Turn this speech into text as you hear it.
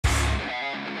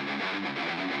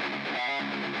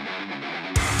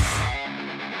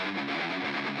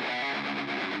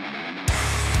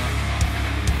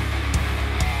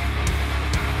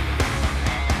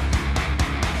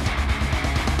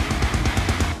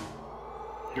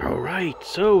Alright,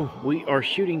 so we are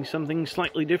shooting something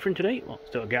slightly different today. Well,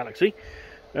 still a galaxy.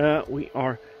 We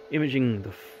are imaging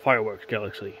the fireworks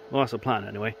galaxy. Well, that's the plan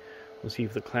anyway. We'll see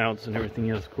if the clouds and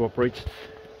everything else cooperates.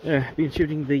 Been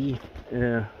shooting the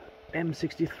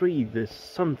M63, the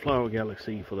sunflower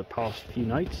galaxy, for the past few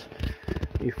nights.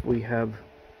 If we have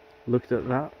looked at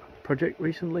that project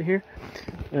recently here.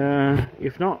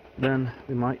 If not, then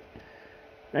we might.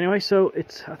 Anyway, so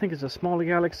I think it's a smaller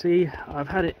galaxy. I've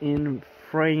had it in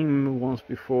frame once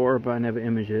before, but I never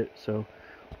imaged it, so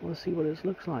we'll see what it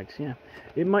looks like. So, yeah,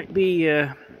 it might be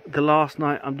the last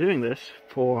night I'm doing this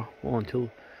for till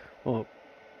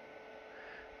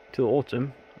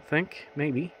autumn, I think,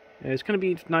 maybe. It's going to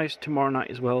be nice tomorrow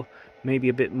night as well, maybe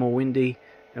a bit more windy,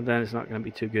 and then it's not going to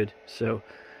be too good. So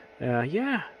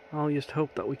yeah, I'll just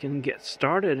hope that we can get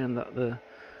started and that the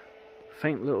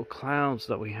faint little clouds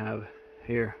that we have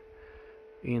here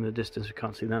in the distance, we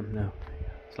can't see them now,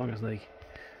 as long as they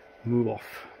move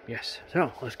off. Yes,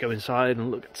 so let's go inside and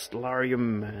look at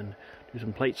Stellarium and do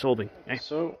some plate solving.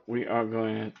 So we are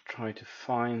going to try to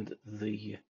find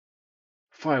the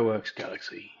fireworks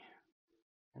galaxy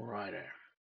right there.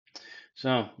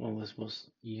 So, well, this was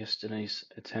yesterday's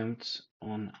attempts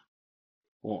on,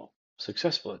 or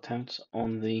successful attempts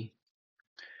on the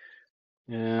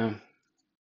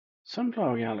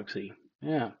sunflower galaxy.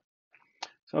 Yeah.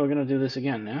 So we're going to do this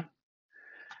again now.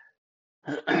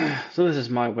 So this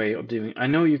is my way of doing. I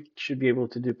know you should be able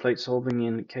to do plate solving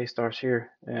in K-stars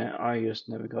here. I just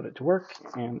never got it to work,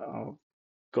 and I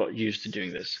got used to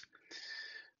doing this.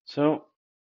 So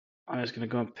I'm just going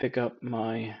to go and pick up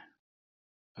my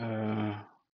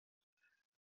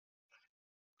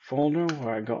folder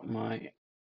where I got my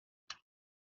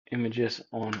images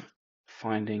on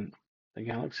finding the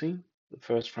galaxy, the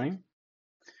first frame,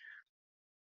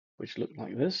 which looked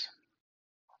like this.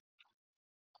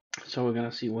 So we're going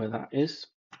to see where that is.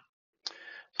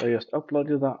 So I just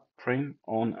uploaded that frame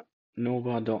on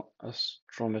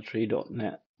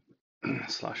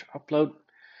nova.astrometry.net/upload,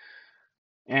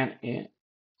 and it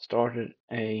started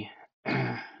a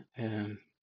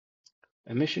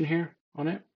mission here on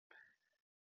it.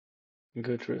 You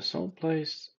go to result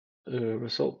page.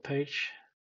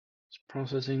 It's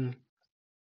processing.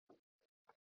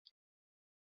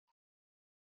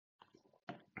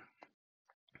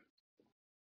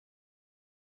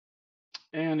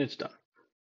 And it's done.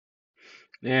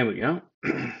 There we go.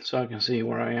 So I can see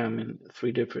where I am in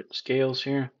 3 different scales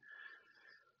here.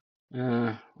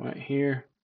 Right here.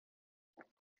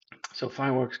 So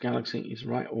fireworks galaxy is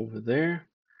right over there,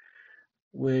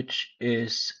 which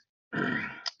is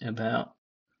about,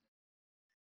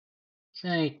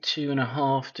 say,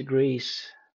 2.5 degrees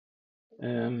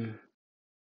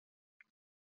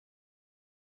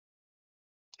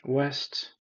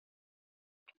west,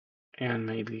 and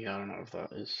maybe, I don't know if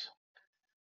that is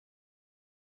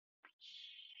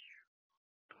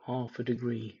half a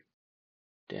degree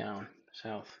down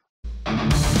south.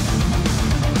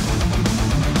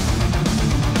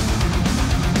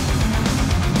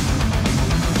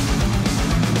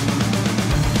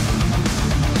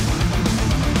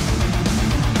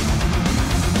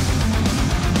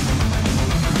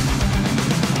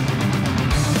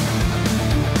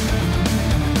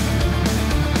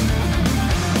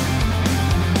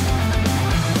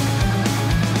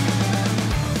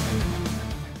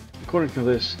 According to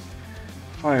this,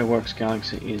 fireworks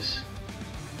galaxy is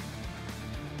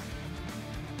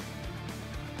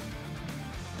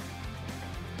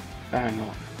bang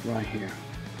on right here.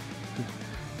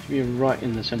 Should be right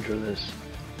in the center of this.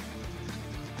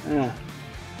 Yeah,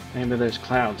 maybe there's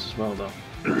clouds as well though.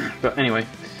 But anyway,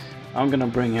 I'm gonna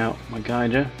bring out my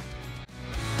Geiger.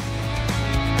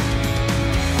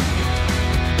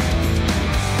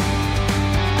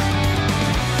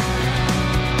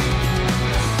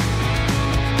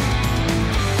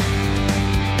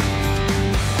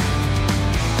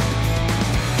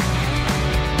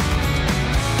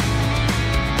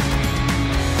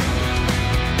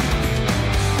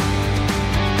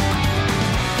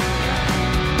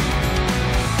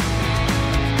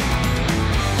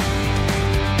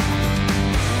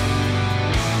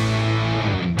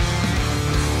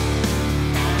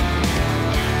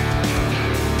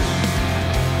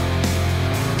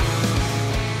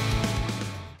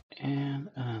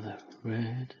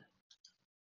 Red,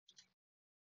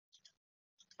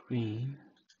 green,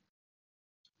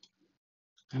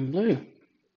 and blue.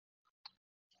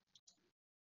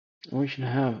 We should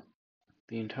have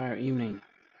the entire evening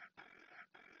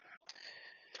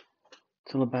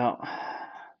till about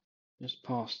just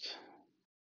past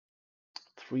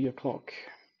 3 o'clock.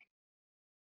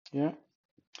 Yeah,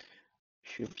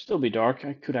 Should still be dark.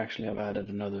 I could actually have added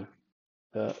another.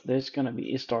 There's gonna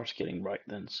be, it starts getting bright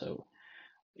then, so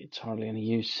it's hardly any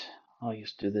use. I'll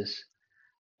just do this.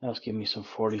 That'll give me some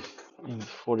 40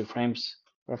 frames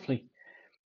roughly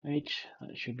each.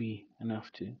 That should be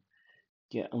enough to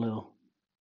get a little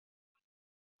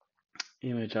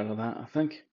image out of that, I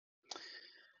think.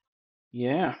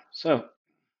 Yeah, so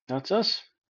that's us.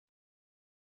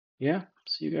 Yeah,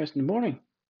 see you guys in the morning.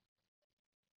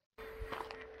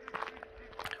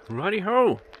 Righty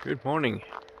ho, good morning.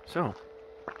 So,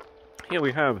 here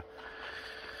we have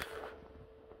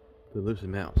the Lucy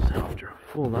Mouse after a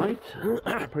full night,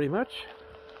 pretty much,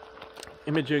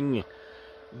 imaging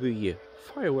the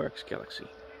fireworks galaxy.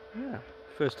 Yeah,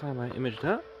 first time I imaged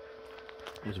that.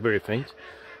 It was very faint.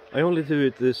 I only do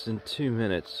this in 2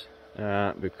 minutes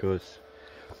because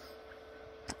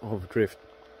of drift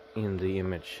in the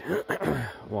image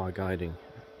while guiding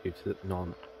due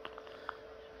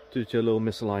to a little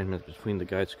misalignment between the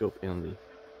guide scope and the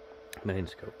main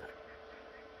scope.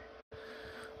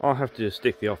 I'll have to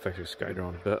stick the off-axis guider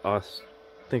on, but I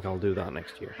think I'll do that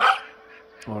next year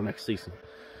or next season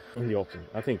in the autumn.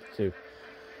 I think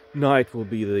tonight will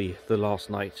be the last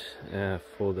night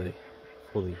for the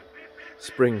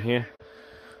spring here,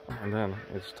 and then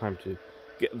it's time to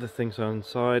get the things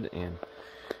inside and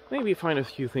maybe find a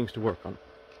few things to work on.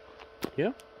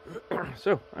 Yeah.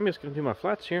 So I'm just gonna do my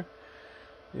flats here,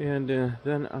 and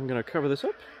then I'm gonna cover this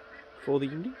up for the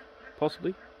evening,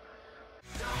 possibly.